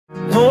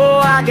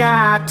I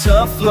got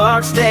tough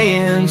luck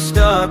staying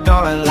stuck.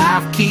 Darling,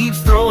 life keeps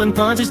throwing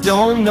punches,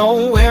 don't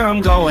know where I'm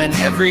going.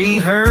 Every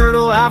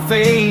hurdle I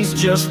face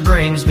just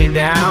brings me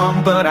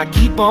down, but I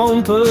keep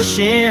on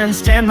pushing,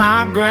 stand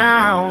my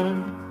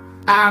ground.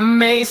 I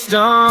may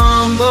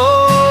stumble,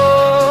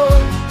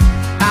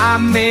 I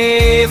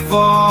may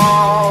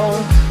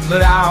fall,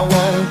 but I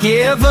won't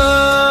give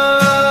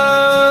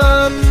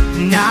up,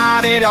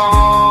 not at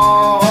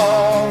all.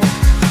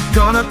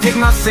 Gonna pick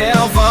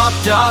myself up,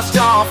 dust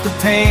off the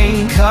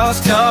pain,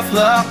 'cause tough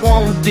luck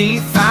won't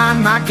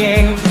define my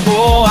game.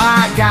 Oh,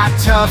 I got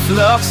tough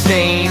luck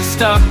staying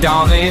stuck,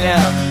 darling,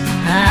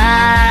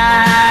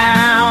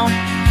 ow.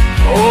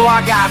 Oh,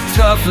 I got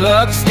tough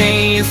luck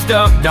staying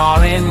stuck,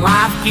 darling.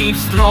 Life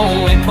keeps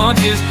throwing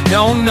punches,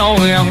 don't know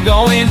where I'm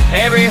going.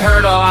 Every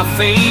hurdle I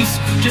face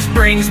just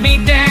brings me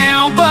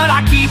down, but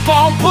I keep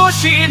on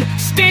pushing,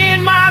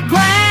 stand my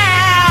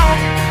ground.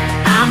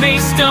 I may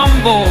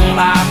stumble,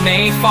 I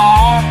may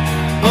fall,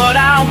 but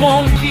I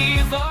won't give